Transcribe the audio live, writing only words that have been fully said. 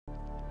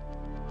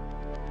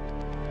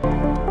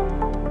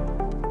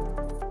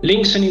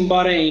Linxon in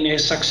Bahrain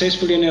has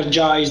successfully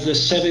energized the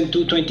 7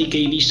 220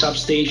 kV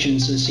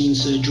substations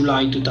since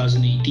July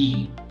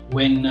 2018,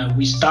 when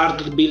we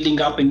started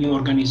building up a new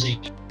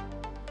organization.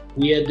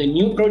 We had a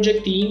new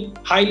project team,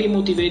 highly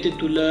motivated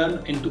to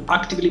learn and to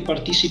actively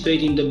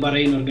participate in the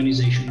Bahrain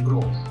organization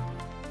growth.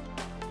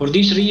 For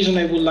this reason,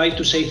 I would like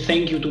to say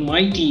thank you to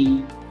my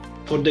team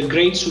for the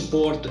great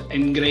support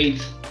and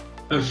great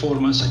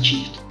performance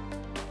achieved.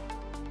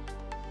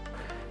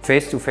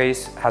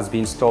 Face-to-face has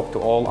been stopped to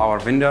all our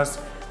vendors,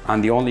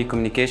 and the only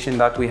communication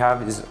that we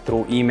have is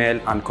through email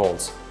and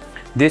calls.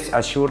 This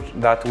assures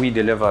that we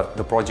deliver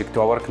the project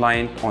to our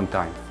client on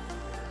time.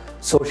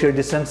 Social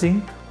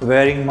distancing,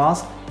 wearing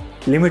masks,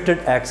 limited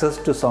access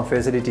to some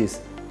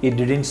facilities. It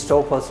didn't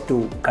stop us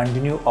to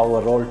continue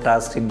our role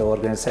tasks in the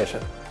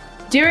organization.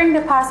 During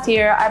the past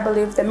year, I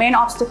believe the main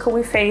obstacle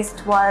we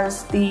faced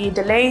was the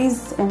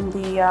delays in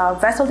the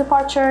vessel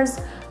departures,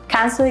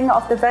 cancelling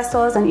of the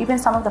vessels, and even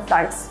some of the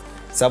flights.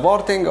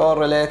 Supporting all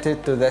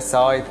related to the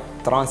site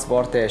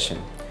transportation,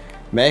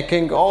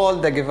 making all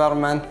the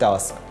government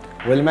tasks,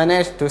 will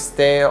manage to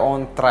stay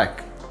on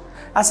track.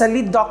 As a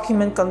lead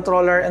document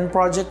controller and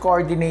project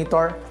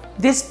coordinator,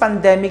 this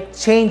pandemic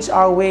changed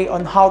our way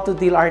on how to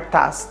deal our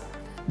tasks.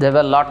 There were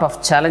a lot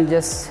of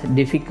challenges,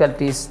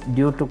 difficulties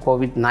due to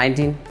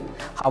COVID-19.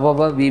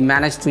 However, we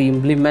managed to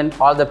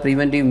implement all the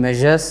preventive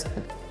measures.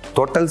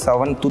 Total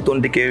 7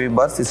 220 kV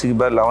bus is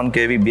by 11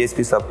 kV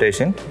BSP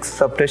substation.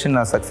 Substation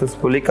are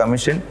successfully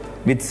commissioned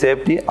with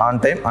safety, on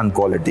time and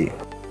quality.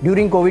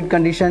 During COVID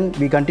condition,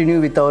 we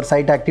continue with our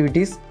site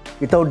activities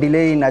without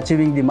delay in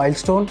achieving the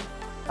milestone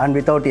and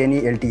without any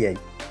LTI.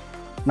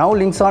 Now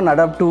Linxon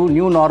adapt to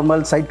new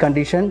normal site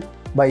condition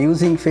by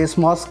using face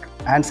mask,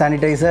 hand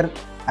sanitizer,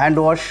 hand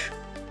wash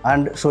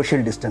and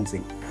social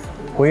distancing.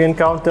 We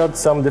encountered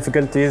some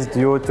difficulties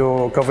due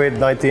to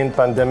COVID-19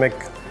 pandemic,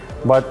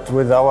 but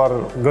with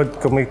our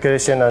good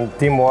communication and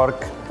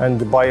teamwork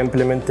and by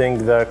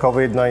implementing the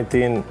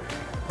COVID-19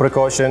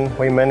 precaution,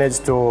 we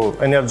managed to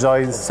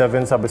energize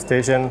 7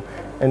 substations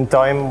in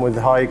time with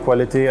high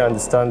quality and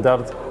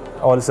standard,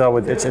 also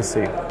with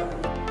HSC.